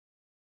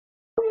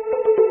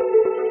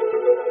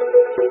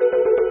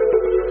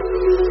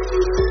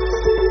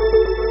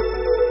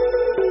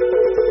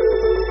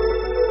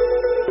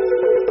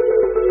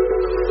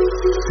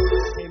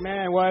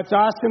It's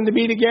awesome to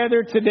be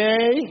together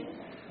today.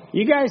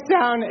 You guys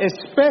sound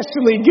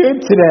especially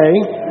good today.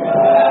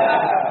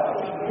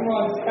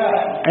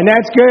 And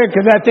that's good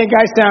because I think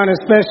I sound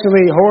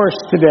especially hoarse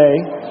today.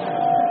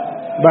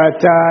 But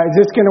is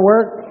this going to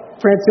work,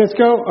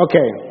 Francisco?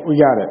 Okay, we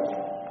got it.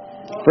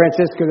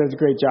 Francisco does a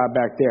great job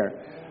back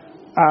there.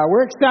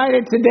 We're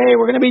excited today.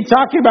 We're going to be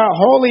talking about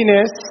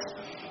holiness.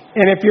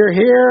 And if you're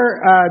here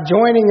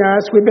joining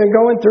us, we've been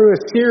going through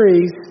a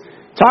series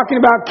talking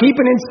about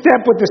keeping in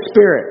step with the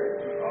Spirit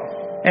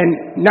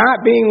and not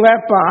being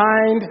left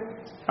behind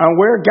on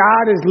where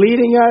God is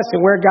leading us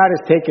and where God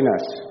is taking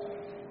us.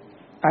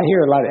 I hear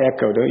a lot of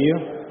echo, don't you?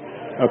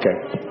 Okay.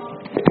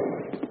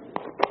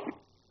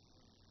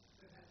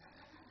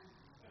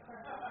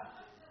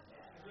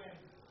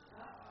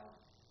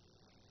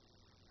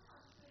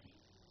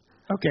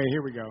 Okay,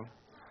 here we go.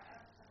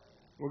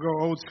 We'll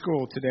go old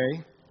school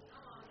today.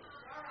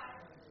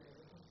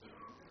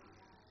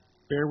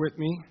 Bear with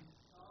me.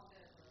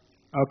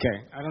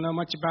 Okay, I don't know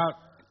much about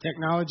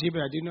technology,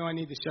 but I do know I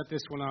need to shut this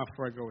one off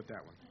before I go with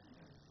that one.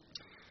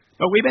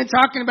 But we've been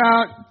talking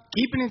about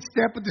keeping in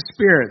step with the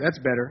Spirit. That's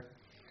better.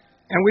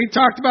 And we've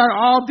talked about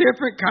all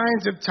different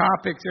kinds of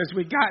topics as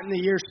we got in the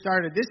year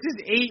started. This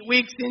is 8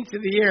 weeks into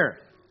the year.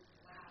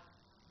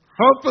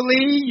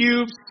 Hopefully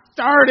you've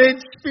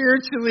started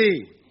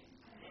spiritually.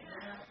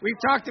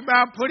 We've talked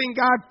about putting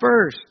God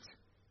first.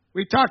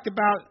 We've talked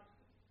about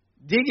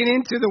digging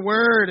into the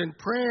Word and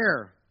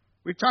prayer.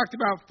 We've talked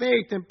about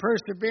faith and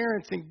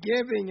perseverance and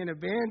giving and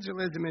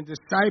evangelism and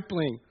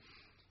discipling.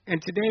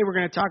 And today we're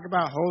going to talk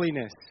about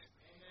holiness.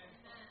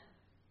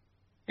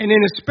 And in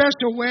a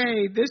special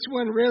way, this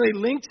one really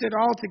links it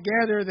all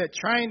together, that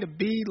trying to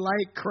be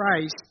like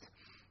Christ.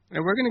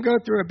 And we're going to go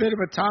through a bit of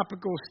a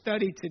topical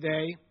study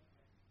today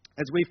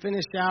as we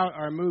finish out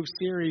our Move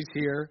series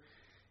here.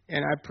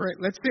 And I pray,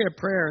 let's say a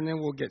prayer and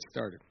then we'll get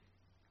started.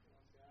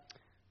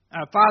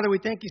 Father, we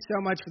thank you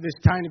so much for this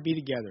time to be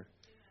together.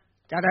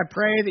 God, I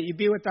pray that you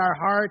be with our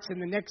hearts in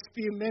the next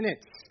few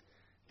minutes,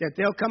 that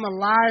they'll come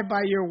alive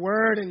by your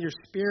word and your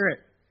Spirit.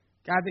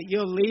 God, that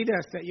you'll lead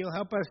us, that you'll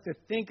help us to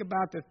think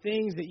about the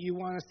things that you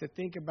want us to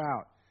think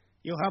about.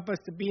 You'll help us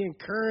to be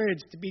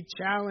encouraged, to be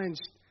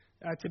challenged,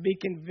 to be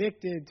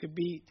convicted, to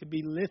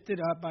be lifted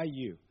up by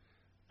you.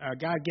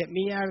 God, get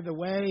me out of the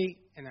way,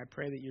 and I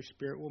pray that your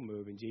Spirit will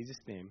move. In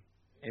Jesus' name,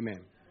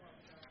 amen.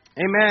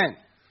 Amen.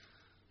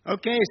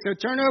 Okay, so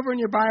turn over in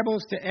your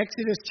Bibles to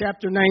Exodus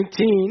chapter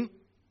 19.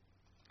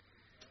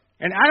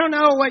 And I don't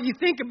know what you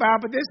think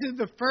about, but this is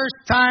the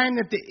first time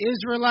that the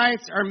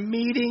Israelites are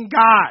meeting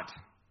God.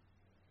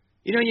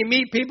 You know, you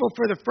meet people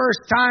for the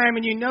first time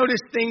and you notice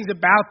things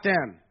about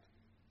them.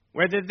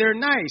 Whether they're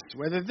nice,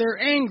 whether they're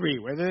angry,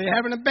 whether they're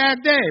having a bad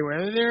day,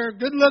 whether they're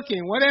good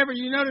looking, whatever,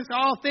 you notice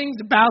all things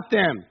about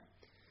them.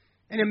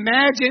 And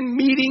imagine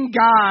meeting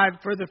God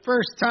for the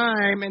first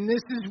time, and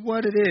this is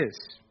what it is.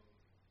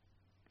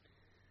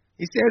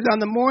 He says, on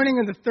the morning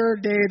of the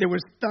third day there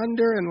was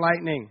thunder and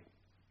lightning,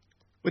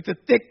 with a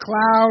thick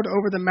cloud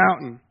over the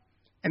mountain,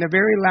 and a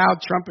very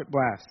loud trumpet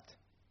blast.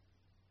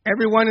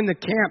 Everyone in the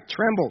camp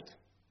trembled.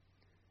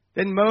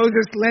 Then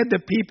Moses led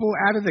the people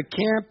out of the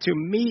camp to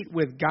meet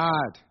with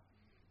God,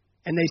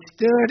 and they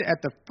stood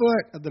at the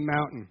foot of the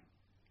mountain.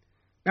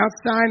 Mount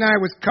Sinai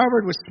was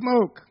covered with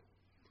smoke,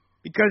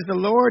 because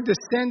the Lord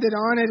descended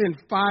on it in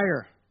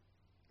fire.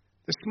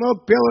 The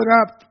smoke billowed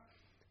up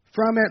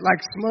from it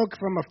like smoke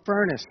from a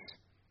furnace,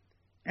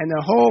 and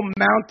the whole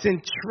mountain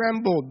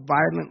trembled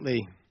violently.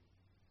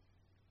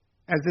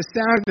 As the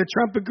sound of the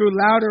trumpet grew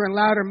louder and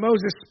louder,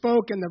 Moses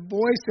spoke, and the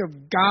voice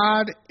of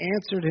God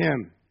answered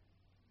him.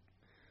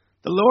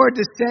 The Lord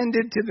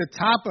descended to the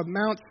top of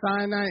Mount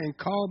Sinai and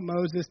called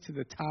Moses to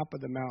the top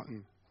of the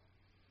mountain.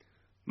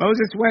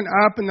 Moses went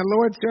up, and the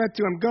Lord said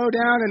to him, go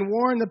down and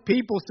warn the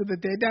people so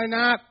that they do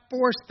not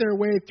force their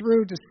way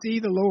through to see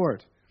the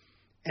Lord,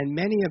 and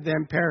many of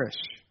them perish.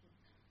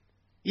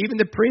 Even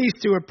the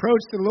priests who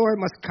approach the Lord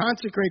must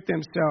consecrate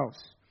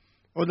themselves,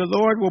 or the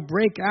Lord will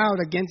break out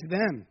against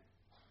them.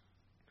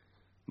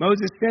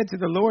 Moses said to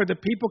the Lord, the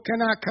people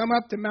cannot come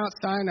up to Mount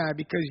Sinai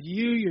because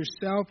you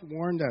yourself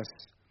warned us.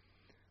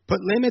 Put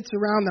limits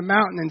around the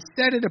mountain and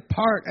set it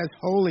apart as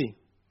holy.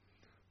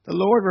 The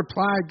Lord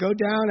replied, go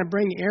down and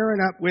bring Aaron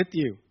up with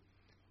you.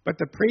 But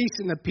the priests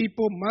and the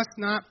people must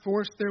not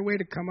force their way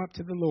to come up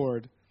to the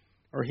Lord,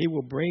 or he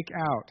will break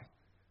out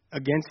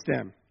against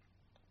them.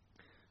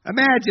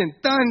 Imagine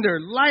thunder,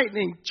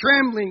 lightning,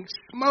 trembling,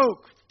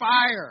 smoke,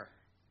 fire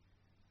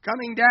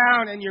coming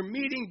down, and you're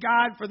meeting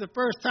God for the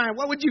first time.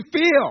 What would you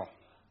feel?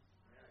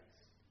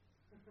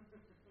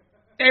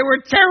 They were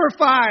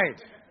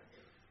terrified.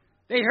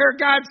 They heard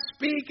God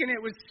speak, and it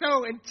was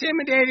so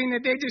intimidating that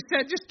they just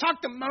said, just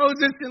talk to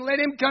Moses and let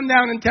him come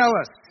down and tell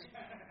us.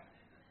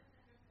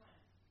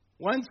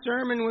 One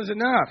sermon was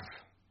enough.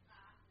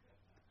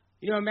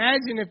 You know,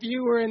 imagine if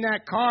you were in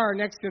that car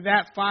next to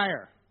that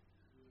fire.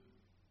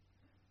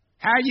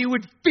 How you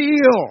would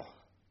feel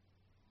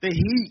the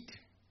heat.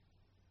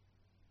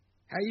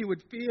 How you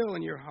would feel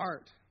in your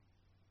heart.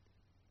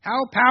 How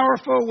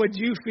powerful would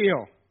you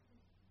feel?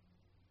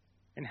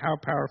 And how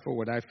powerful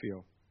would I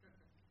feel?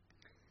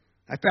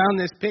 I found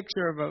this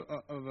picture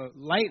of a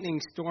lightning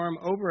storm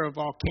over a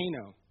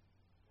volcano.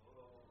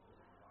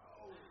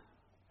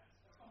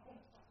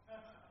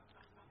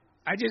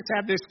 I just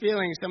have this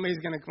feeling somebody's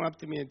going to come up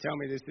to me and tell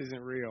me this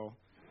isn't real.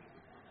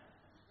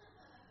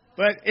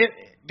 But maybe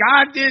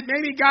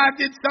God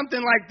did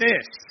something like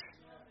this.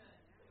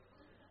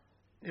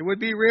 It would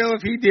be real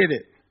if he did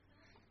it.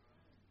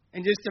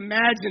 And just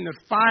imagine the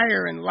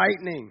fire and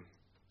lightning.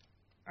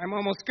 I'm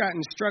almost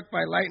gotten struck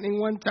by lightning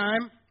one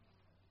time.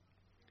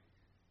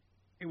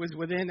 It was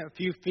within a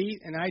few feet,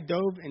 and I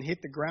dove and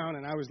hit the ground,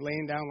 and I was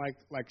laying down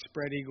like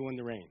spread eagle in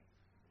the rain.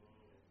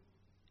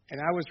 And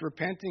I was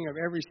repenting of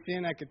every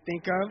sin I could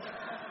think of.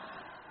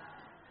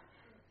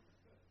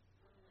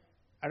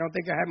 I don't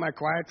think I had my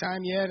quiet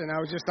time yet, and I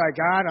was just like,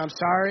 God, I'm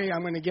sorry,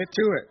 I'm going to get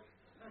to it.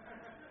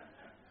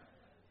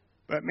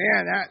 But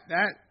man,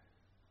 that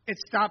it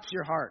stops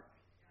your heart.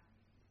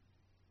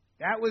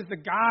 That was the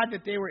God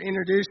that they were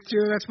introduced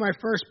to. That's my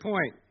first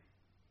point.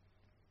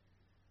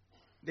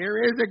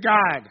 There is a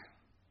God,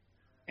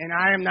 and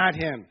I am not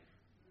him.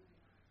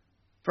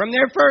 From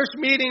their first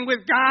meeting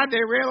with God,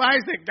 they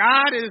realized that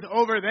God is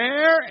over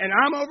there, and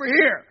I'm over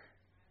here.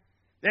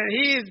 That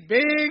he is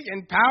big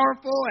and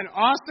powerful and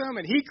awesome,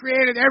 and he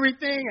created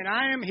everything, and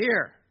I am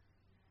here.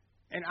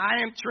 And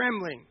I am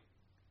trembling.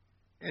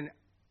 And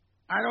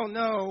I don't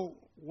know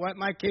what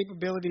my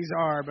capabilities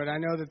are, but I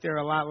know that they're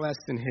a lot less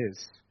than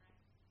his.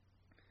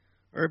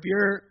 Or if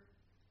you're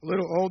a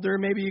little older,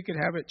 maybe you could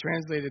have it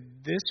translated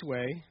this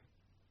way.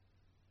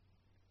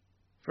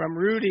 From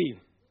Rudy,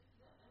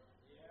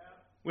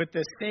 with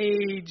the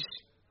sage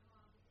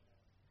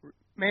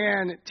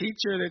man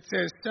teacher that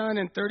says, son,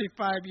 in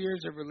 35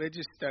 years of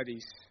religious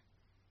studies,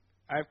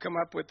 I've come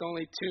up with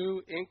only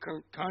two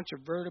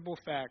incontrovertible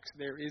facts.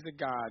 There is a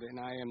God, and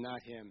I am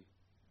not him.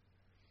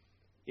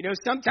 You know,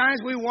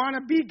 sometimes we want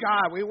to be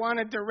God. We want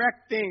to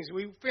direct things.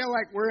 We feel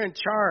like we're in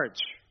charge.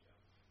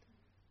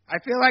 I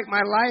feel like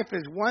my life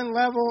is one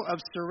level of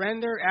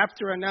surrender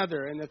after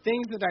another. And the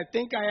things that I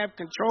think I have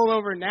control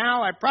over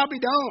now, I probably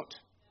don't.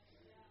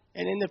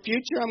 And in the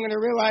future, I'm going to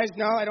realize,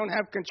 no, I don't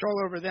have control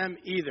over them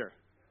either.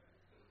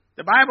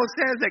 The Bible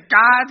says that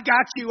God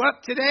got you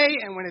up today,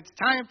 and when it's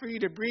time for you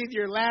to breathe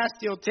your last,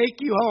 he'll take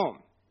you home.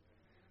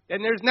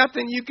 And there's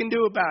nothing you can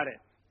do about it.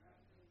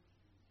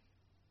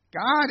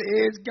 God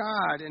is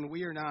God, and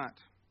we are not.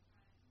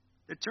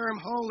 The term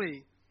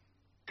holy,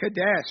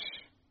 kadesh,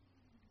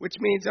 which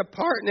means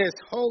apartness,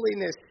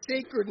 holiness,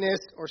 sacredness,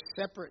 or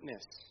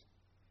separateness.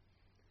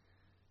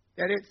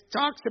 That it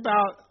talks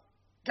about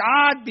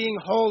God being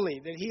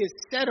holy, that he is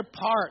set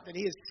apart, that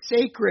he is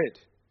sacred,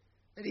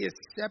 that he is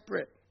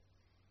separate.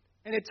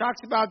 And it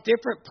talks about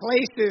different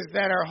places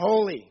that are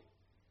holy.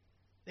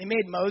 They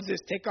made Moses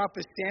take off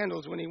his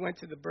sandals when he went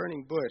to the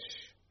burning bush.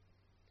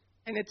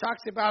 And it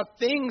talks about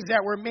things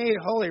that were made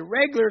holy,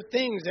 regular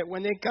things that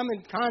when they come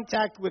in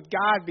contact with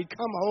God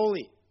become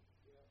holy.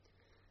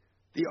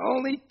 The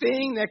only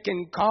thing that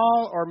can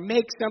call or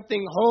make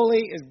something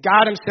holy is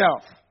God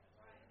himself.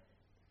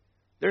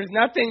 There's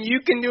nothing you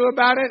can do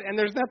about it, and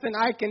there's nothing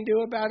I can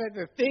do about it.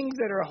 The things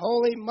that are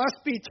holy must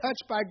be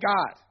touched by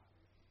God.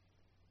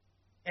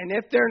 And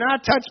if they're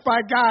not touched by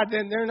God,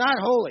 then they're not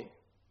holy.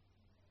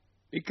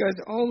 Because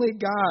only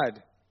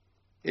God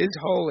is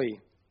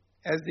holy,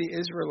 as the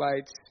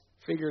Israelites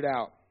figured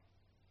out.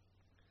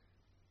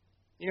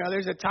 You know,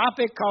 there's a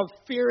topic called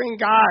fearing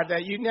God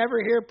that you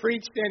never hear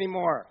preached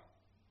anymore.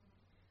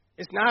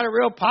 It's not a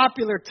real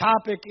popular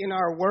topic in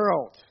our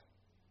world.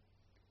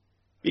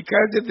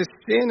 Because of the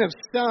sin of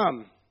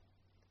some,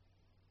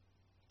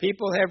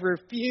 people have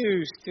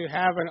refused to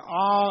have an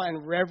awe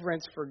and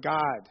reverence for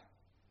God.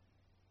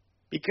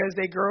 Because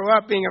they grow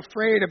up being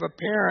afraid of a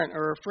parent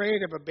or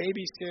afraid of a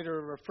babysitter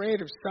or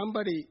afraid of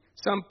somebody,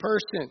 some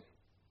person.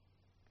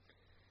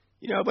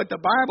 You know, but the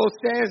Bible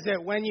says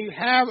that when you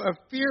have a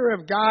fear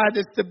of God,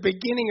 it's the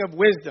beginning of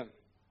wisdom.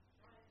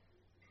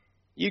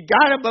 You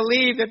got to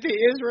believe that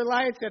the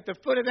Israelites at the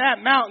foot of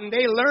that mountain,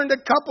 they learned a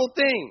couple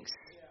things.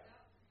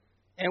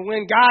 And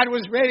when God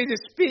was ready to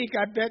speak,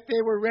 I bet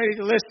they were ready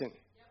to listen.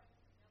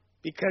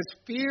 Because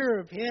fear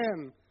of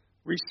him,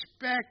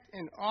 respect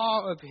and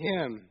awe of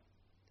him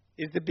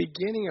is the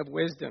beginning of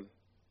wisdom.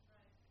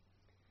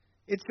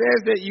 It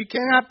says that you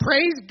cannot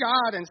praise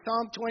God in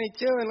Psalm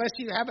 22 unless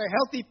you have a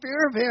healthy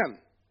fear of him.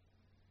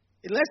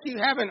 Unless you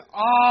have an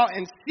awe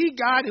and see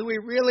God who he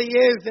really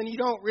is, then you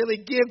don't really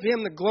give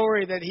him the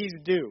glory that he's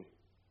due.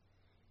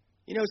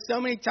 You know, so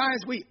many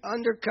times we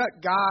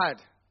undercut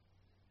God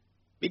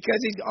because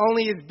he's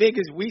only as big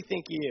as we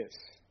think he is.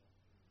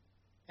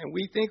 And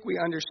we think we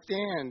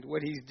understand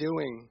what he's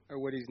doing or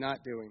what he's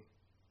not doing.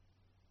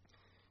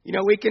 You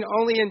know, we can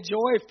only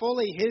enjoy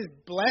fully his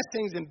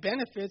blessings and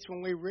benefits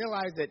when we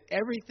realize that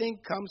everything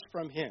comes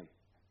from him.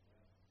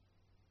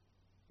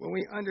 When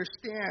we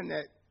understand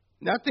that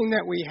nothing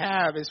that we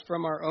have is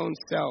from our own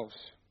selves.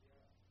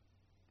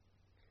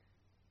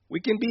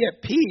 We can be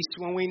at peace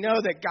when we know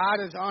that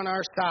God is on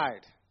our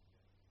side.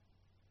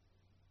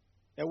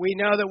 That we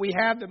know that we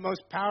have the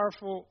most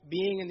powerful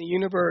being in the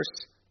universe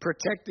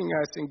protecting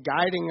us and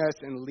guiding us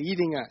and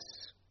leading us.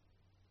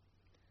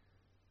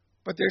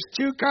 But there's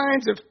two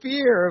kinds of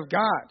fear of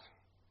God.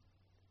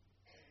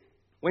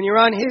 When you're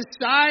on His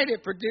side,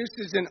 it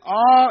produces an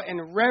awe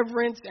and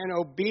reverence and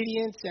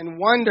obedience and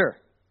wonder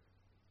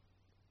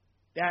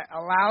that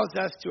allows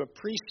us to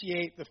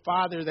appreciate the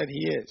Father that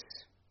He is.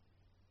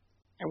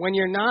 And when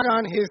you're not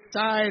on His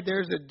side,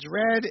 there's a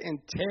dread and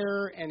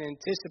terror and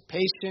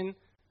anticipation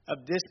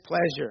of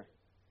displeasure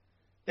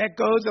that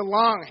goes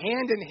along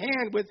hand in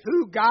hand with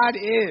who God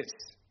is,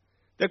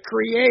 the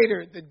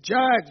Creator, the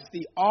Judge,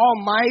 the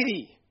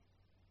Almighty.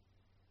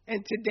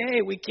 And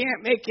today we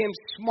can't make Him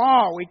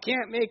small. We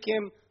can't make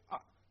Him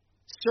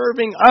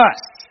serving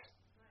us.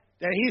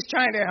 That He's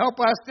trying to help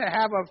us to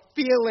have a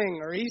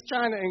feeling, or He's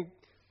trying to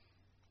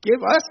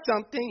give us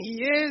something.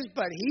 He is,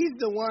 but He's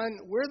the one,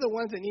 we're the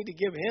ones that need to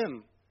give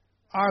Him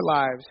our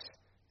lives.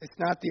 It's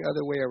not the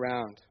other way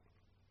around.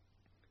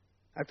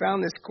 I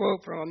found this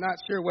quote from, I'm not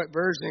sure what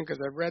version, because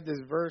I've read this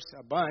verse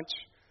a bunch.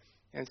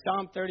 In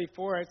Psalm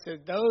 34, it says,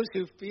 "Those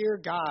who fear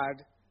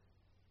God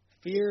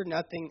fear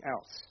nothing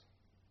else."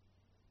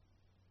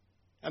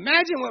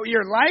 Imagine what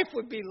your life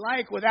would be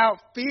like without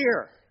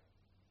fear.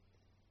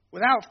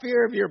 Without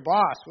fear of your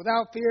boss,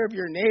 without fear of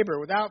your neighbor,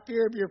 without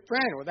fear of your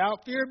friend,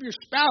 without fear of your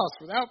spouse,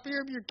 without fear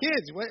of your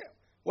kids.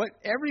 What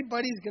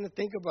everybody's going to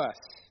think of us.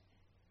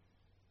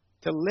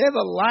 To live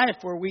a life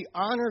where we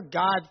honor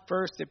God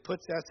first, it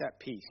puts us at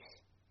peace.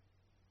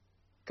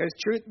 Because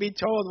truth be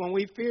told, when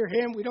we fear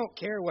Him, we don't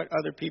care what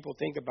other people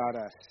think about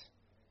us.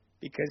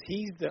 Because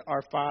He's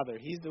our Father.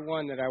 He's the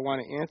one that I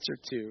want to answer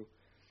to.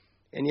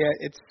 And yet,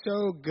 it's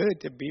so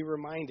good to be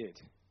reminded.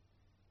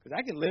 Because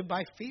I can live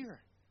by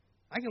fear.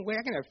 I can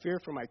have fear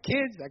for my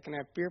kids. I can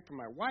have fear for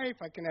my wife.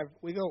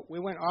 We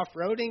went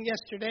off-roading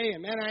yesterday,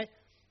 and man, I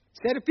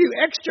said a few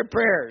extra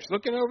prayers,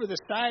 looking over the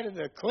side of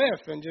the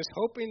cliff and just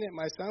hoping that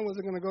my son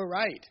wasn't going to go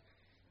right.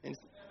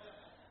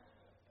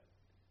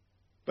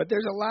 But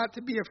there's a lot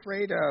to be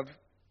afraid of,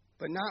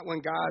 but not when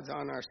God's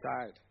on our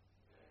side.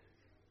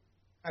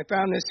 I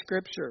found this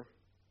scripture.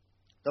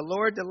 The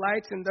Lord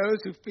delights in those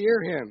who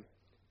fear Him,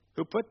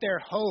 who put their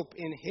hope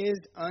in His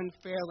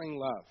unfailing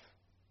love.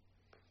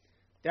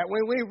 That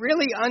when we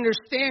really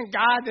understand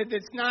God, that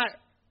it's not,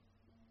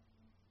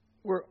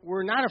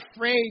 we're not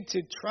afraid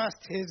to trust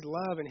His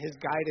love and His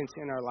guidance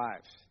in our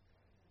lives.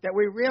 That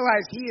we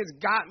realize He has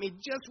got me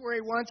just where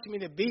He wants me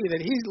to be,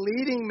 that He's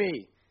leading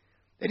me,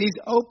 that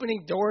He's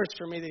opening doors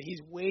for me, that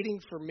He's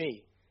waiting for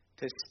me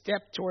to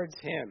step towards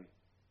Him,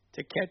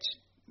 to catch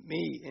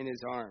me in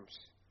His arms.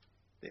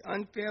 The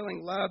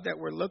unfailing love that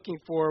we're looking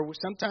for,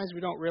 sometimes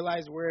we don't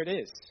realize where it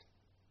is,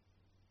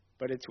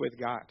 but it's with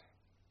God.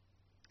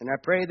 And I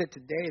pray that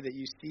today that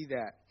you see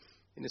that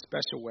in a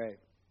special way.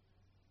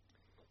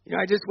 You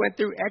know, I just went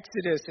through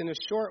Exodus in a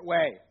short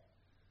way.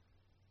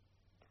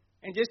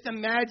 And just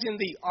imagine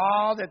the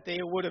awe that they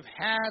would have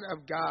had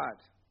of God.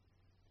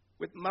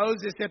 With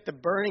Moses at the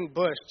burning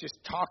bush just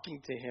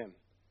talking to him.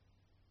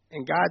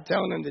 And God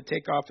telling him to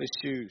take off his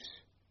shoes.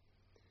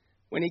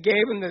 When He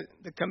gave him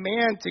the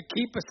command to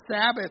keep a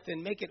Sabbath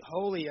and make it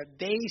holy, a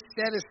day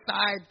set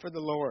aside for the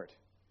Lord.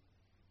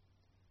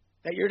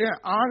 That you're going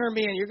to honor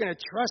me and you're going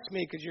to trust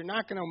me because you're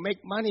not going to make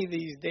money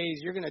these days.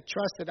 You're going to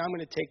trust that I'm going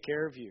to take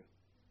care of you.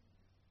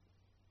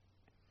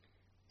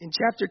 In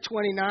chapter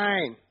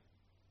 29,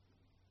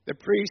 the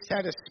priest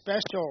had a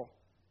special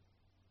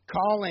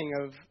calling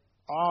of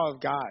awe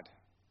of God.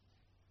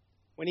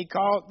 When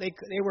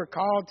they were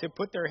called to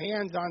put their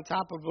hands on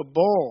top of a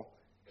bull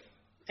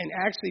and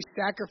actually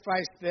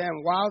sacrifice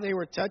them while they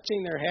were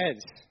touching their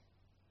heads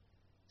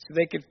so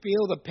they could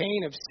feel the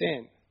pain of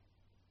sin.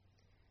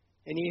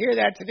 And you hear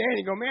that today and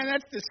you go, man,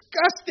 that's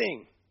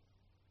disgusting.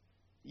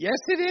 Yes,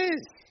 it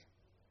is.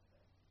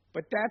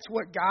 But that's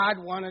what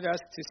God wanted us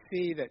to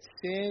see, that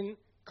sin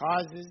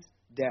causes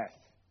death.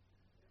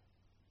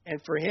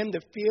 And for Him to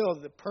feel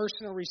the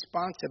personal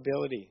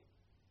responsibility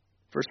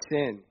for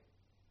sin.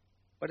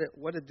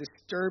 What a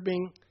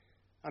disturbing,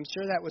 I'm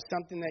sure that was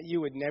something that you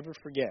would never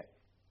forget.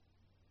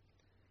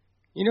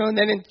 You know, and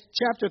then in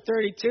chapter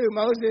 32,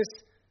 Moses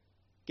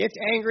gets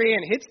angry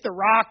and hits the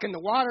rock and the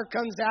water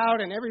comes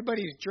out and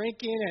everybody's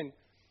drinking. And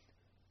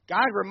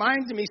God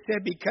reminds him, He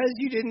said, because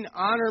you didn't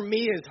honor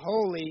me as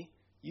holy,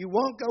 you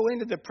won't go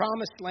into the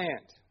promised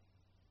land.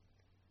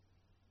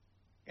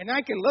 And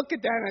I can look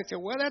at that and I say,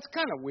 well, that's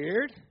kind of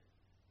weird.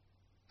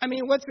 I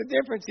mean, what's the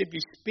difference if you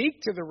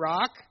speak to the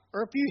rock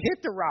or if you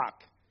hit the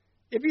rock?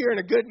 If you're in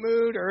a good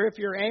mood or if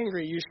you're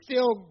angry, you're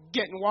still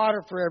getting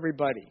water for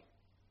everybody.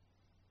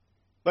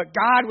 But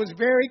God was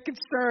very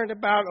concerned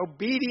about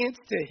obedience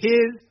to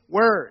His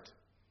word.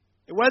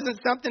 It wasn't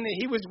something that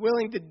He was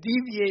willing to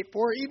deviate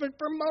for, even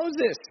for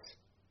Moses.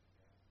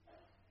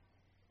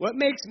 What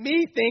makes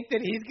me think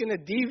that He's going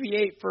to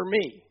deviate for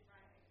me?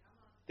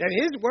 That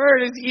His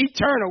word is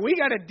eternal. We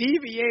got to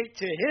deviate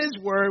to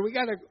His word. We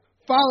got to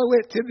follow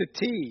it to the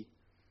T.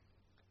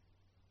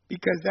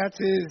 Because that's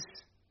His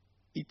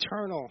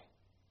eternal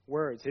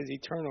words, His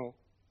eternal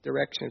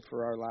direction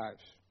for our lives.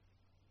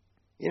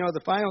 You know,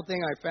 the final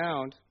thing I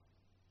found,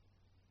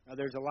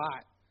 there's a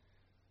lot,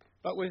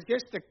 but was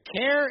just the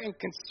care and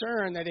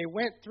concern that he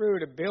went through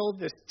to build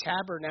this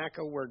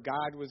tabernacle where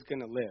God was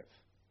going to live.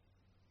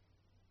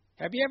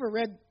 Have you ever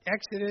read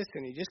Exodus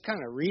and you just kind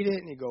of read it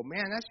and you go,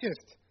 man,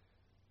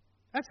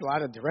 that's a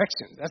lot of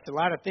directions. That's a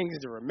lot of things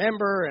to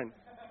remember. And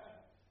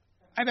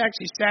I've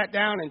actually sat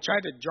down and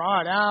tried to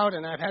draw it out,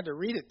 and I've had to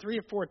read it 3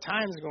 or 4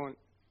 times going,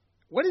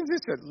 what does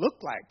this look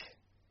like?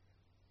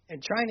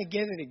 And trying to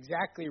get it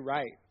exactly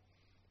right.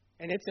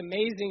 And it's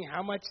amazing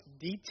how much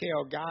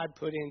detail God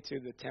put into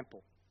the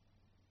temple.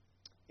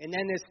 And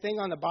then this thing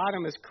on the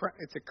bottom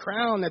it's a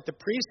crown that the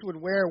priest would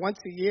wear once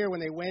a year when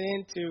they went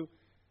into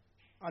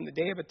on the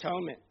Day of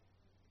Atonement.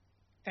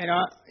 And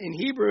in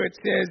Hebrew it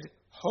says,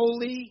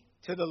 holy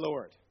to the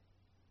Lord.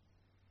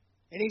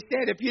 And he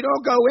said, if you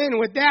don't go in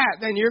with that,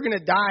 then you're going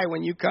to die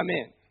when you come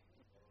in.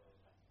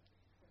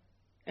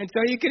 And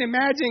so you can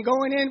imagine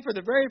going in for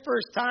the very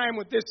first time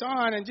with this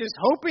on and just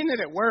hoping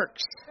that it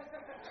works.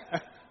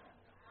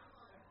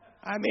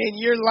 I mean,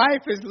 your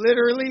life is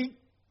literally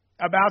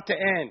about to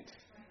end.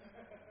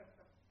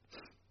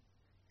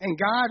 And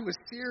God was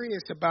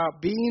serious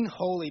about being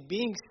holy,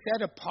 being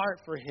set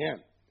apart for Him.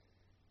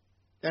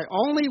 That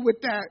only with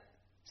that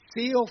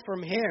seal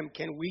from Him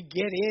can we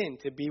get in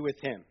to be with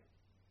Him.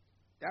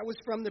 That was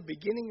from the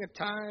beginning of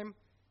time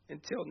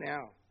until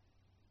now.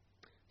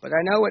 But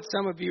I know what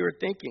some of you are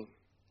thinking.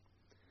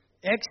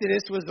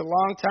 Exodus was a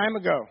long time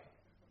ago.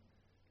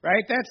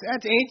 Right?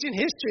 That's ancient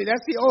history.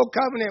 That's the old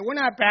covenant. We're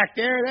not back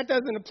there. That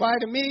doesn't apply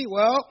to me.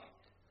 Well,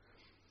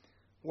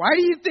 why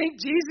do you think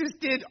Jesus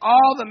did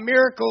all the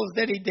miracles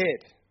that He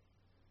did?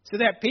 So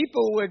that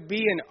people would be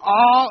in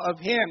awe of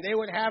Him. They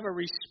would have a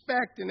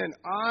respect and an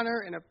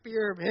honor and a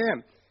fear of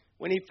Him.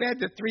 When He fed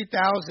the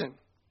 3,000.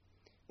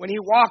 When He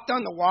walked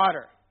on the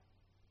water.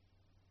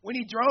 When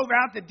He drove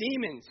out the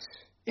demons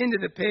into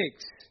the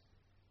pigs.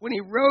 When He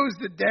rose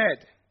the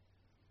dead.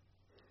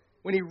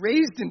 When He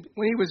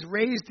was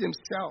raised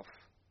Himself.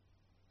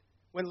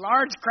 When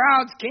large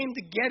crowds came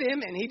to get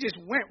Him and He just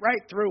went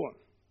right through them.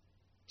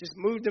 Just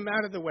moved them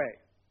out of the way.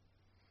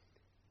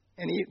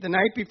 And the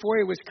night before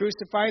He was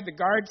crucified, the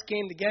guards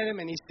came to get Him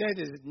and He said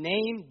His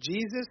name,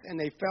 Jesus, and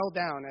they fell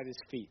down at His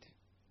feet.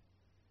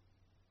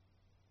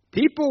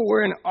 People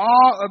were in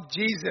awe of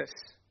Jesus.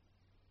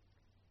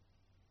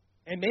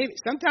 And maybe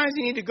sometimes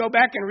you need to go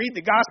back and read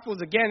the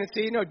Gospels again and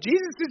say,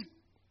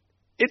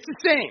 it's the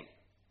same.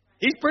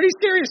 He's pretty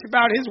serious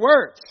about His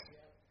words.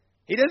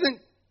 He doesn't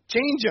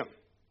change them.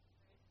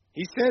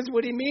 He says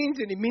what He means,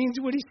 and He means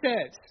what He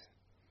says.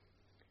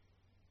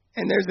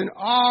 And there's an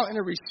awe and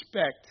a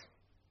respect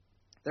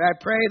that I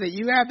pray that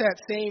you have that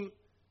same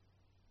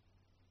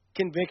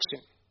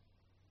conviction.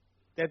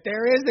 That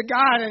there is a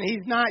God, and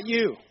He's not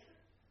you.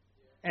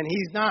 And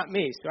He's not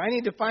me. So I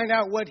need to find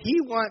out what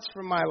He wants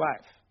from my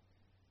life.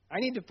 I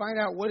need to find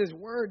out what His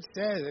Word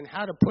says and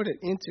how to put it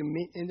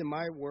into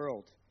my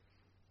world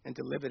and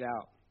to live it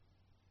out.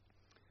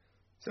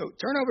 So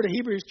turn over to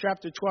Hebrews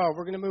chapter 12.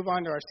 We're going to move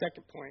on to our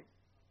second point.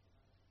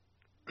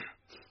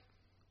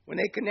 When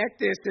they connect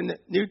this in the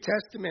New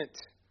Testament,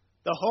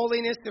 the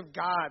holiness of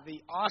God,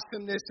 the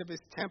awesomeness of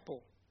His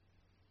temple.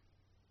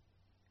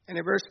 And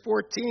in verse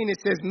 14 it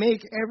says,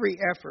 make every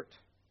effort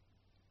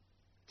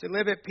to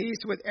live at peace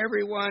with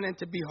everyone and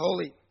to be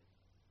holy.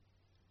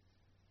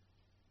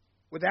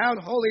 Without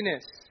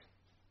holiness,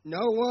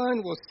 no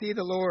one will see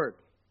the Lord.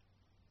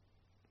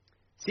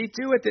 See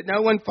to it that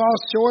no one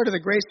falls short of the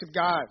grace of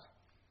God,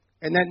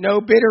 and that no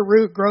bitter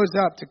root grows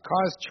up to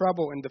cause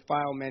trouble and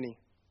defile many.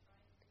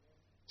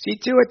 See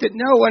to it that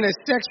no one is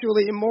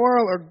sexually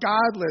immoral or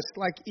godless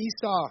like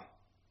Esau,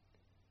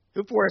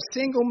 who for a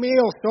single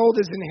meal sold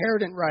his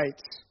inheritance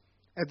rights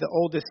as the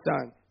oldest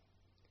son.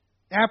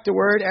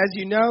 Afterward, as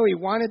you know, he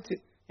wanted to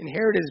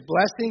inherit his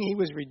blessing. He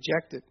was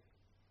rejected.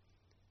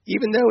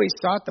 Even though he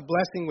sought the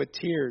blessing with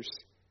tears,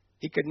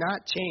 he could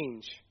not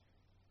change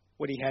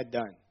what he had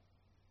done.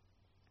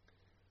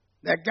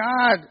 That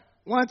God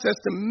wants us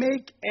to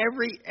make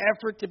every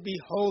effort to be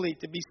holy,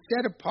 to be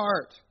set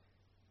apart,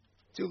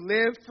 to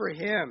live for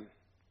Him.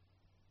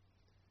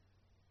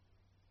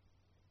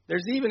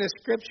 There's even a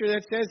scripture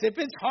that says, if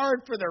it's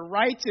hard for the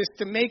righteous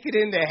to make it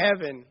into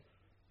heaven,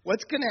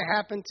 what's going to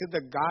happen to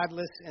the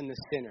godless and the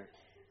sinner?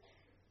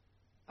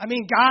 I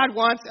mean, God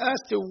wants us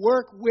to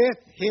work with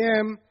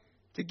Him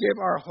to give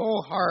our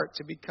whole heart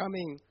to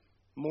becoming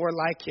more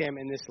like Him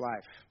in this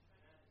life.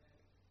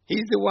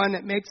 He's the one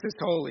that makes us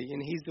holy,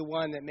 and He's the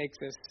one that makes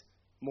us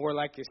more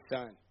like His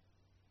Son.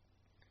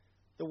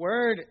 The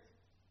word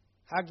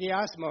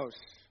hagiasmos,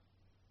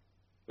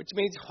 which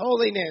means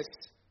holiness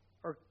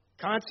or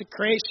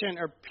consecration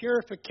or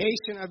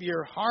purification of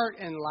your heart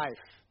and life.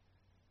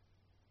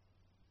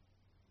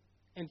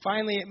 And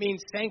finally, it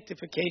means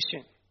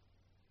sanctification.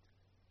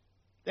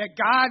 That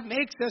God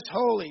makes us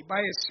holy by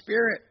His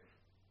Spirit.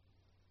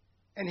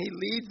 And He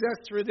leads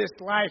us through this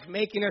life,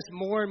 making us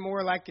more and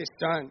more like His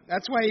Son.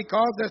 That's why He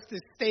calls us to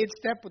stay in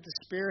step with the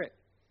Spirit.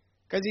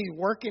 Because He's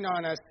working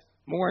on us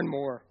more and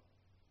more.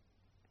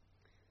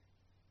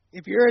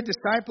 If you're a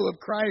disciple of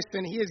Christ,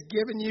 then He has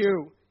given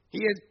you He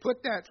has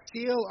put that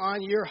seal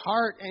on your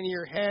heart and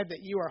your head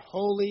that you are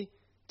holy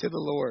to the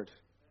Lord.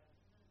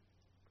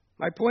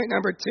 My point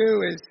number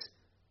 2 is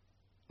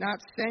not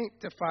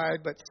sanctified,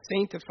 but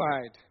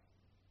sanctified.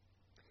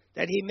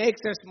 That He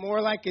makes us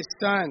more like His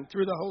Son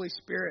through the Holy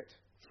Spirit.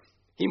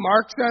 He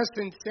marks us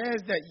and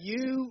says that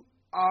you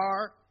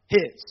are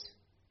His.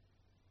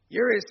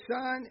 You're His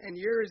son and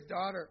you're His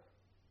daughter.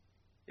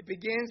 It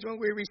begins when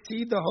we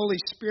receive the Holy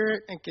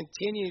Spirit and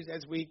continues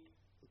as we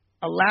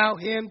allow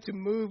Him to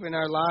move in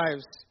our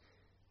lives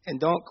and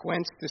don't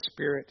quench the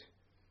Spirit.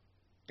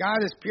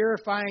 God is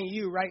purifying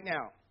you right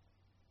now.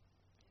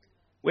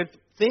 With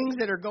things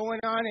that are going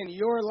on in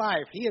your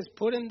life, He has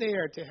put them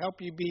there to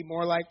help you be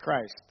more like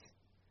Christ.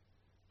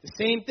 The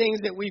same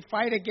things that we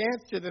fight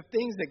against are the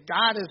things that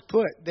God has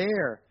put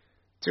there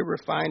to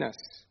refine us.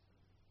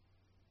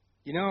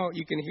 You know,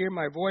 you can hear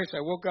my voice.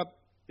 I woke up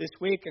this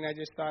week and I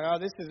just thought, oh,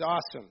 this is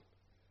awesome.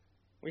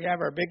 We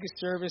have our biggest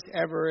service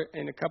ever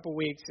in a couple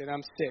weeks and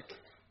I'm sick.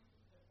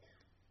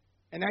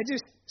 And I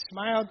just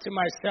smiled to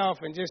myself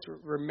and just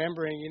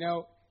remembering, you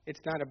know,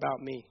 it's not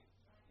about me.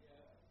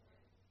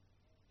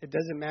 It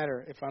doesn't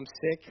matter if I'm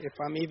sick, if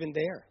I'm even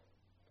there.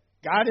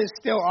 God is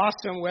still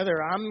awesome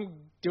whether I'm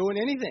doing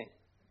anything.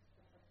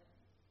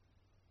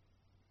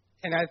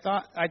 And I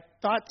thought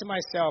to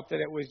myself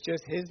that it was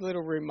just His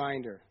little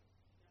reminder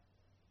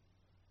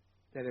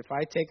that if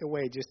I take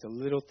away just a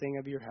little thing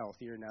of your health,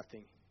 you're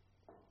nothing.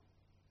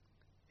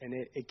 And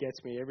it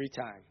gets me every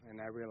time.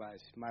 And I realize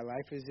my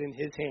life is in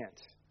His hands.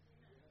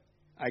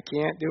 I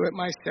can't do it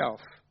myself.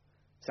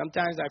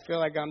 Sometimes I feel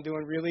like I'm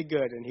doing really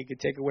good and He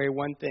could take away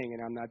one thing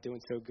and I'm not doing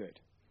so good.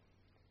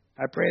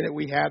 I pray that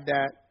we have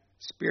that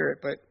spirit.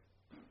 But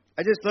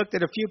I just looked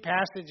at a few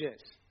passages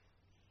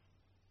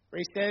where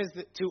He says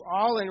that to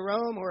all in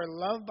Rome who are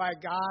loved by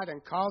God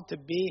and called to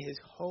be His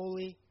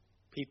holy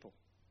people.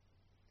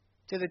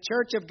 To the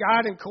church of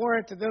God in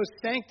Corinth, to those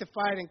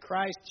sanctified in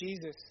Christ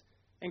Jesus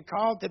and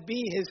called to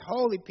be His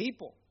holy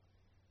people.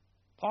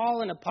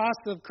 Paul, an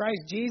apostle of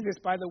Christ Jesus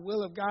by the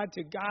will of God,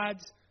 to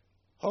God's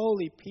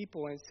holy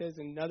people. And it says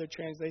in another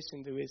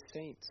translation, to His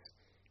saints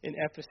in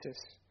Ephesus,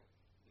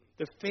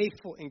 the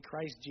faithful in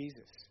Christ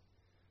Jesus.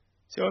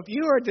 So if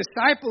you are a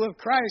disciple of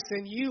Christ,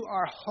 then you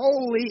are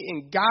holy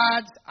in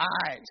God's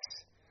eyes.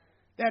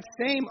 That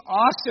same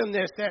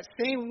awesomeness, that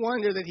same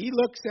wonder that He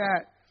looks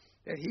at,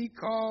 that He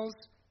calls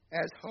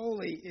as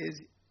holy,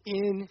 is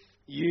in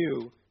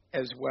you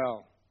as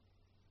well.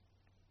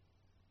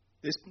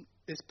 This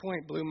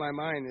point blew my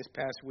mind this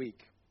past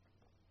week.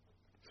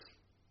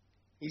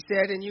 He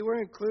said, and you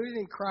were included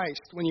in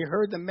Christ when you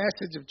heard the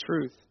message of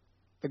truth,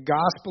 the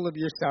gospel of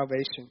your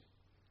salvation.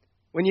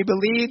 When you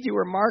believed, you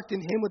were marked in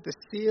Him with the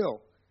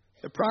seal,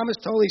 the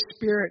promised Holy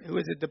Spirit, who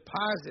is a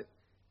deposit,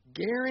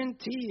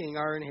 guaranteeing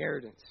our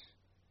inheritance,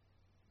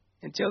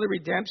 until the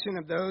redemption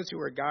of those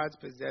who are God's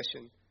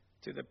possession,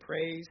 to the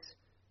praise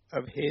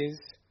of His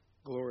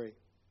glory.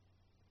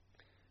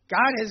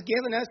 God has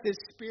given us His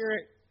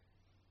Spirit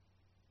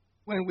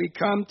when we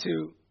come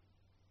to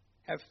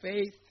have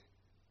faith,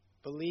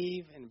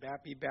 believe, and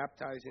be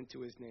baptized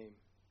into His name.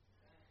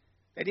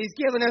 That He's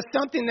given us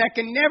something that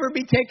can never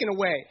be taken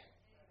away.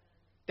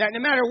 That no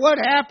matter what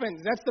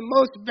happens, that's the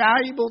most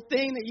valuable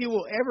thing that you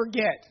will ever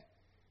get.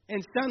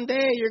 And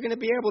someday you're going to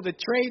be able to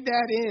trade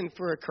that in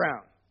for a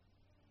crown.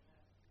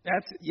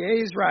 That's, yea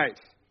is right.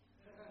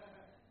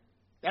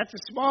 That's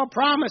a small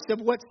promise of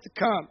what's to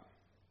come.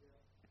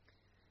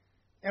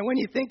 And when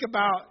you think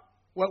about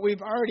what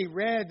we've already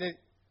read, that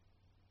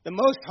the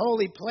most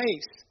holy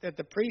place that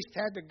the priest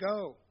had to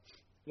go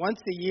once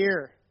a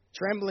year,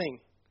 trembling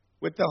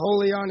with the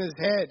holy on his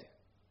head,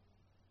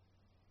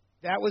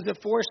 that was a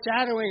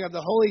foreshadowing of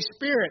the Holy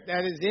Spirit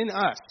that is in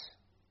us.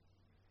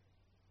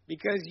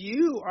 Because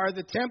you are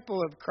the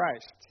temple of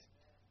Christ.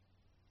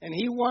 And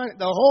He wanted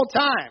the whole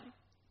time.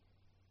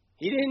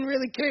 He didn't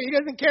really care. He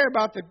doesn't care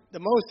about the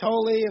most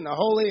holy and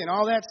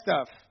all that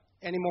stuff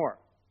anymore.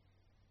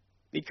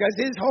 Because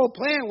His whole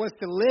plan was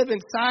to live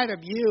inside of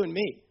you and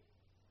me.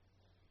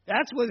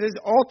 That was His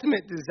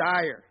ultimate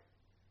desire.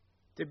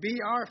 To be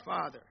our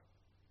Father.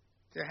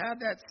 To have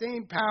that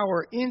same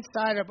power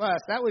inside of us.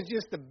 That was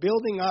just the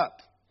building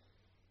up.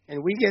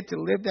 And we get to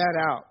live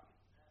that out.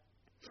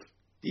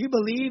 Do you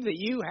believe that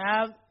you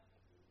have,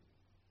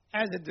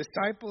 as a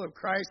disciple of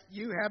Christ,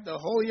 you have the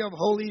Holy of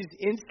Holies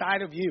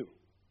inside of you?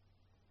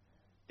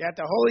 That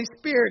the Holy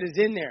Spirit is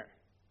in there.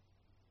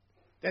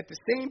 That the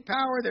same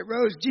power that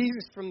rose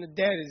Jesus from the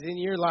dead is in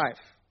your life.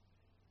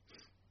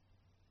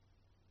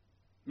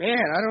 Man,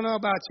 I don't know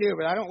about you,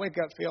 but I don't wake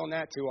up feeling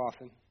that too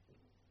often.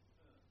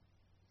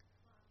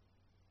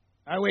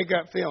 I wake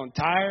up feeling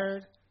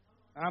tired.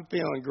 I'm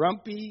feeling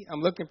grumpy.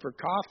 I'm looking for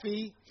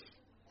coffee.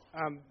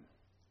 I'm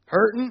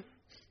hurting.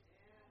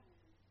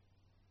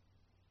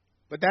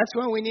 But that's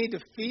when we need to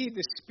feed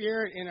the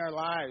Spirit in our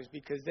lives,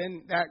 because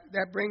then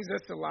that brings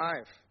us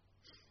alive.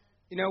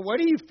 You know, what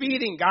are you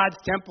feeding God's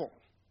temple?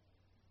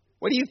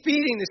 What are you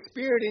feeding the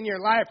Spirit in your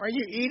life? Are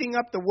you eating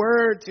up the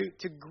Word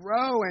to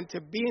grow and to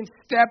be in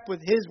step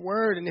with His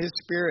Word and His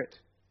Spirit?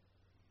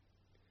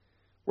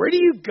 Where do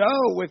you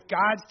go with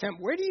God's temple?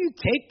 Where do you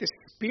take the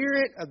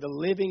Spirit of the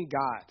living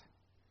God?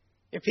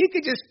 If he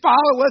could just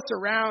follow us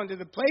around to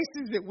the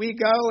places that we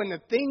go and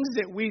the things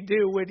that we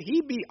do, would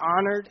he be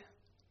honored?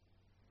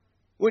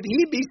 Would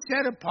he be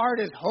set apart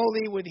as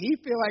holy? Would he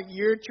feel like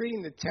you're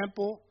treating the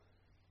temple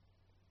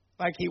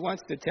like he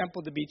wants the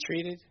temple to be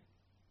treated?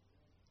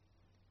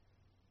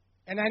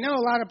 And I know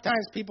a lot of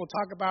times people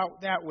talk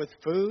about that with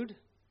food,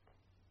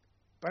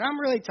 but I'm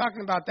really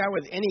talking about that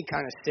with any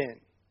kind of sin.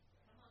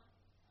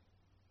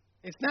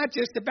 It's not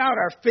just about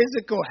our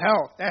physical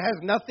health. That has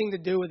nothing to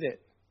do with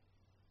it.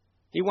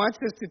 He wants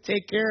us to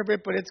take care of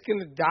it, but it's going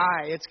to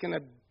die. It's going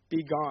to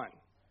be gone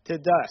to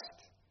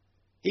dust.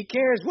 He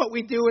cares what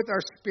we do with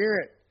our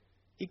spirit.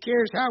 He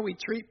cares how we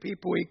treat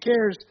people. He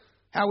cares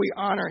how we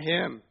honor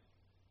him.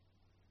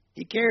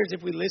 He cares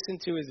if we listen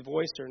to his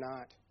voice or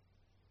not.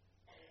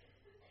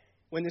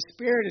 When the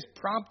Spirit is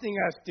prompting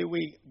us, do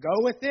we go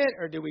with it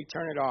or do we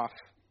turn it off?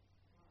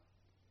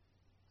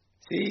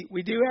 See,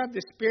 we do have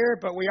the Spirit,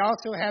 but we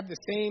also have the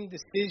same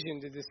decision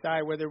to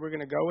decide whether we're going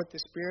to go with the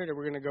Spirit or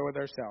we're going to go with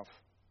ourselves.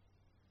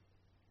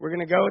 We're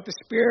going to go with the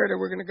Spirit or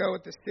we're going to go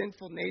with the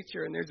sinful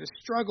nature, and there's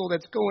a struggle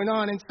that's going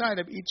on inside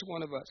of each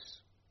one of us.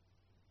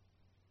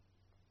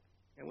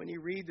 And when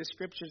you read the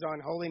scriptures on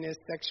holiness,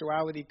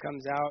 sexuality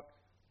comes out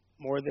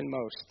more than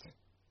most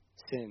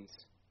sins.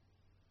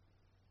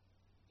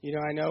 You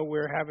know, I know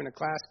we're having a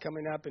class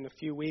coming up in a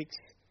few weeks.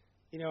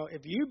 You know,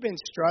 if you've been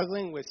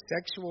struggling with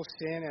sexual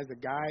sin as a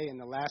guy in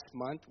the last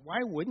month, why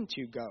wouldn't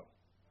you go?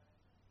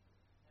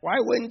 Why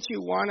wouldn't you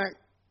want to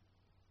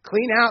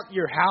clean out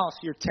your house,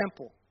 your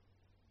temple?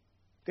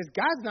 Because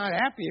God's not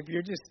happy if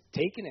you're just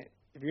taking it,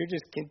 if you're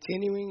just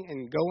continuing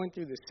and going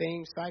through the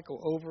same cycle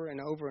over and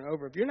over and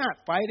over. If you're not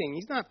fighting,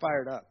 he's not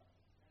fired up.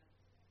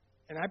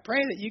 And I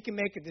pray that you can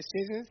make a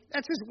decision.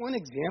 That's just one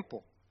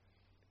example.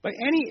 But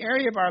any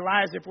area of our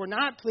lives, if we're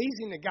not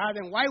pleasing to God,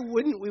 then why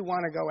wouldn't we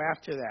want to go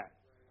after that?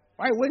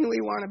 Why wouldn't we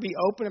want to be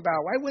open about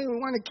it? Why wouldn't we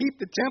want to keep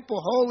the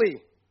temple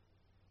holy?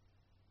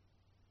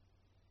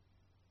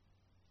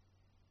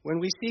 When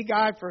we see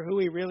God for who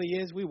he really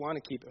is, we want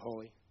to keep it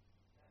holy.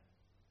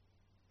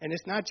 And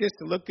it's not just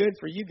to look good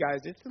for you guys,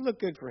 it's to look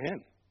good for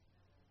him.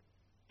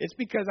 It's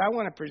because I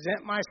want to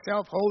present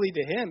myself holy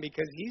to him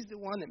because he's the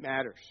one that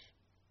matters.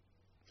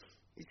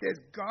 He says,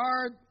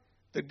 guard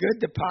the good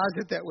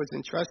deposit that was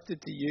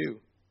entrusted to you.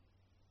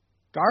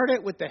 Guard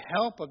it with the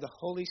help of the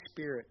Holy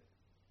Spirit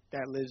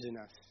that lives in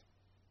us.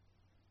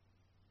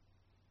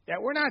 That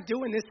we're not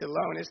doing this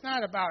alone. It's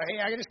not about, hey,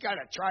 I just got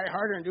to try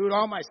harder and do it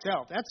all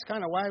myself. That's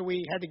kind of why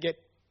we had to get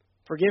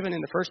forgiven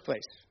in the first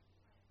place.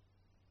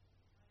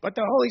 But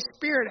the Holy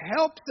Spirit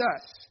helps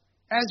us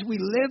as we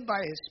live by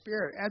his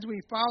Spirit, as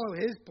we follow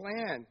his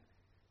plan.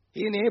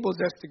 He enables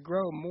us to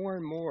grow more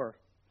and more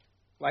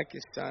like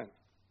his Son.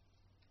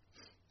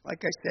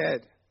 Like I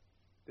said,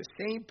 the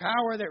same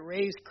power that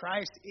raised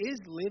Christ is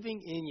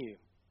living in you.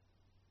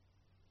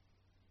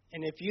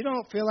 And if you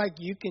don't feel like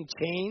you can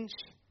change,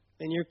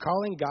 then you're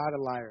calling God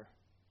a liar.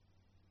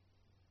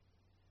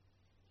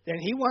 Then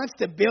he wants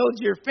to build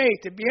your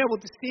faith, to be able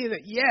to see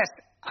that, yes,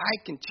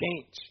 I can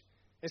change.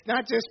 It's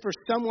not just for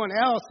someone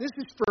else. This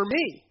is for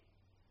me.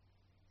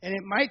 And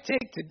it might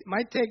take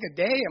a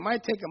day, it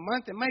might take a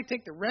month, it might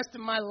take the rest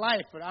of my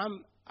life, but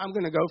I'm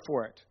going to go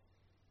for it.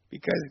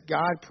 Because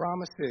God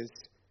promises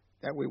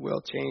that we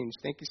will change.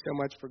 Thank you so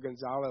much for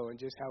Gonzalo and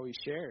just how he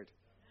shared.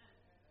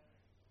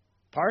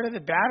 Part of the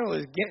battle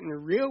is getting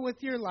real with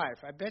your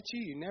life. I bet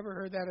you never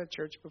heard that at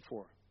church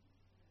before.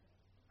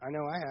 I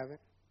know I haven't.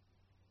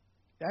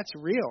 That's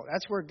real.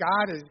 That's where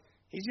God is.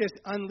 He's just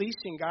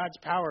unleashing God's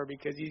power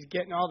because he's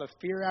getting all the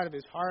fear out of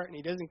his heart and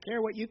he doesn't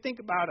care what you think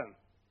about him.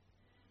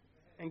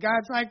 And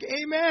God's like,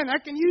 amen, I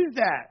can use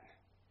that.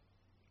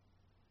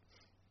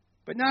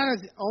 But not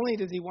only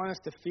does he want us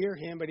to fear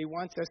him, but he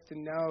wants us to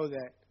know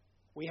that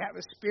we have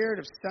a spirit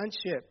of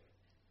sonship,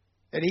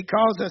 that he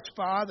calls us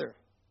Father,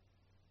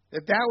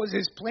 that was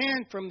his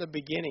plan from the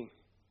beginning,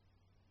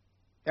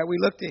 that we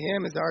look to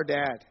him as our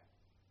dad,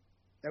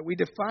 that we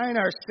define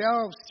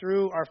ourselves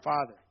through our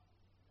Father,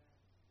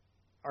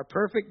 our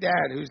perfect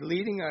dad who's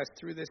leading us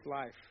through this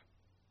life.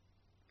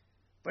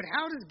 But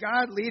how does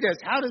God lead us?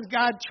 How does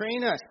God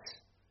train us?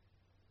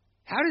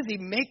 How does he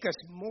make us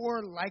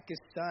more like his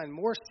Son,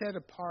 more set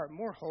apart,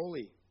 more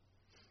holy?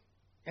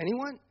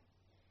 Anyone?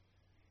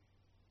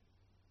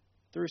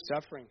 Through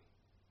suffering,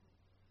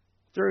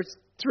 through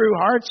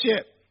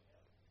hardship,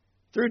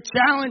 through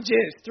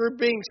challenges, through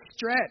being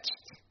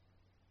stretched,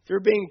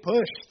 through being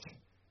pushed,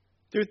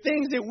 through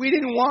things that we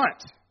didn't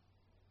want,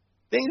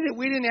 things that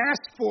we didn't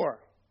ask for,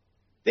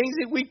 things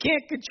that we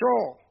can't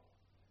control.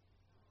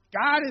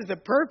 God is the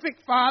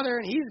perfect Father,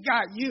 and he's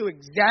got you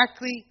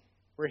exactly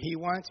where he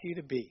wants you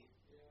to be.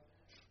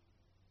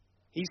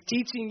 He's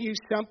teaching you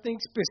something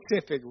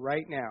specific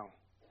right now.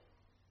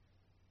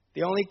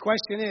 The only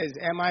question is,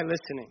 am I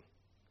listening?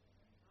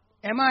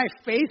 Am I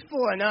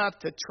faithful enough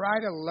to try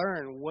to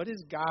learn what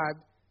is God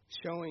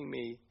showing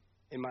me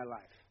in my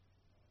life?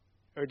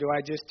 Or do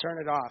I just turn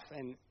it off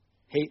and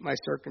hate my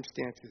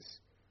circumstances?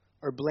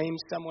 Or blame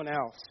someone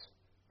else?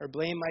 or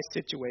blame my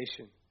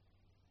situation.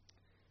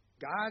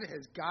 God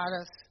has got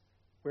us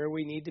where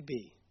we need to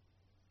be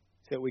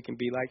so that we can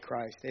be like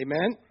Christ.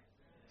 Amen?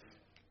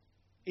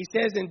 He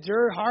says,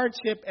 endure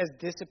hardship as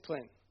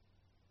discipline.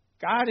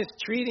 God is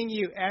treating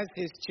you as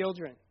his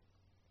children.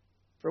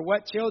 For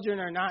what children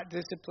are not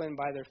disciplined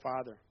by their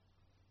father?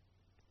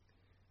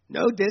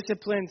 No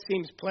discipline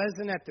seems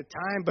pleasant at the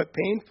time, but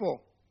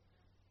painful.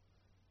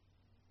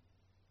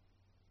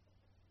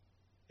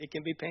 It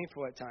can be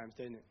painful at times,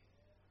 doesn't it?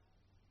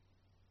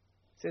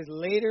 It says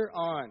later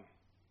on.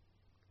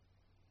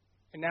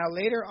 And now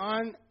later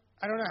on,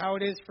 I don't know how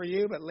it is for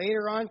you, but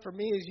later on for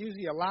me is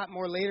usually a lot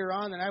more later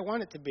on than I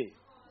want it to be.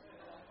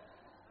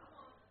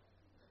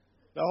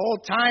 The whole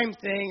time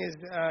thing is,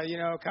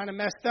 kind of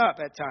messed up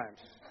at times.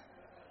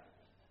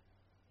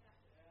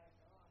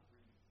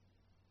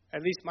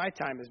 At least my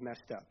time is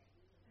messed up.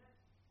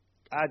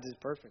 God's is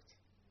perfect.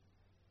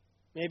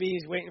 Maybe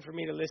he's waiting for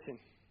me to listen.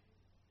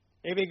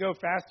 Maybe it'd go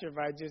faster if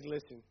I just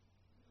listen.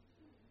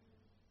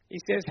 He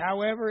says,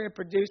 however, it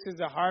produces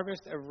a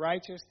harvest of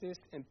righteousness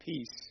and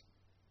peace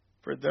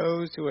for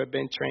those who have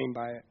been trained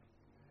by it.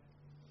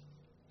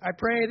 I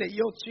pray that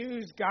you'll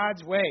choose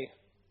God's way,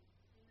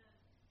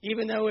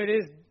 even though it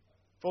is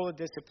full of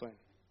discipline.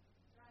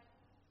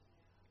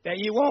 That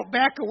you won't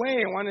back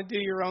away and want to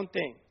do your own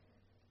thing.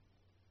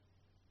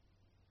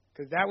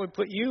 Because that would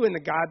put you in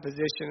the God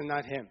position and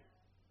not him.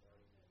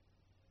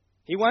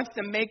 He wants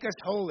to make us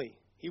holy.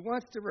 He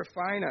wants to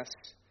refine us.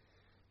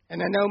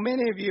 And I know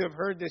many of you have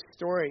heard this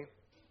story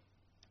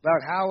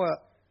about how a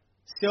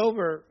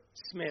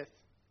silversmith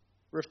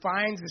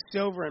refines the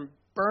silver and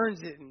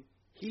burns it and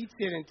heats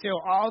it until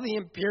all the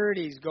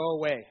impurities go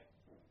away.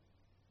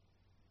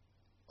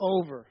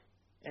 Over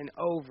and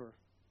over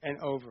and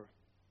over.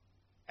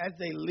 As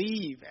they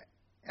leave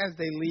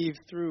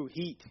through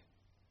heat.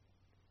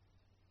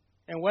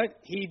 And what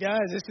he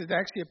does, this is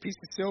actually a piece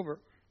of silver.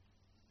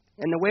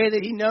 And the way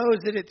that he knows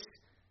that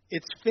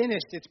it's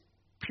finished, it's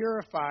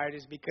purified,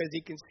 is because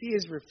he can see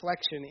his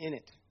reflection in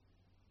it.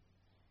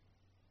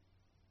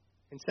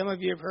 And some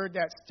of you have heard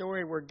that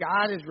story where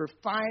God is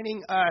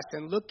refining us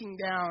and looking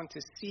down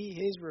to see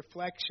his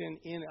reflection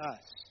in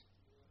us.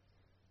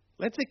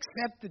 Let's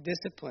accept the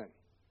discipline.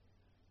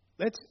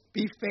 Let's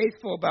be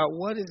faithful about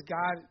what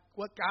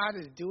God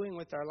is doing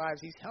with our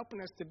lives. He's helping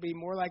us to be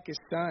more like his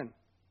son.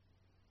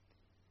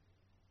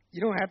 You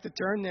don't have to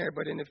turn there,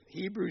 but in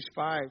Hebrews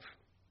 5,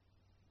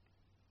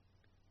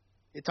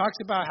 it talks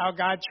about how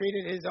God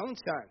treated his own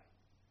son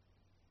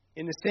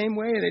in the same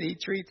way that he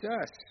treats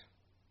us.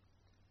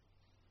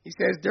 He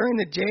says, during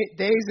the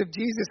days of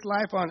Jesus'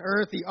 life on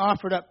earth, he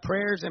offered up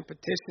prayers and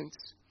petitions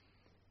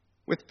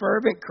with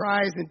fervent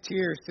cries and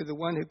tears to the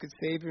one who could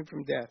save him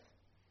from death.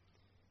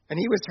 And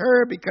he was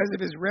heard because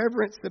of his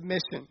reverent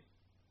submission.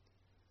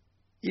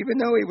 Even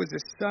though he was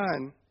a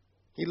son,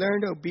 he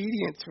learned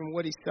obedience from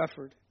what he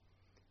suffered.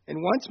 And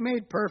once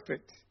made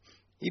perfect,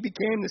 he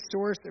became the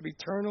source of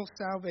eternal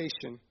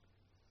salvation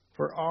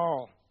for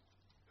all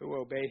who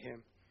obey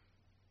him.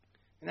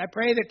 And I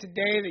pray that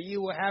today that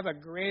you will have a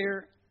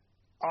greater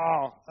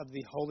awe of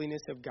the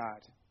holiness of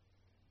God.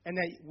 And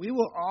that we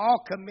will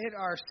all commit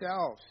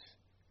ourselves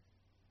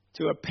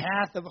to a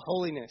path of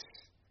holiness.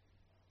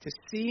 To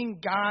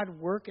seeing God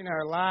work in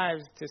our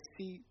lives.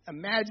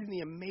 Imagine the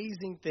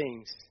amazing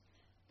things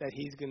that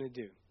he's going to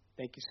do.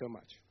 Thank you so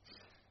much.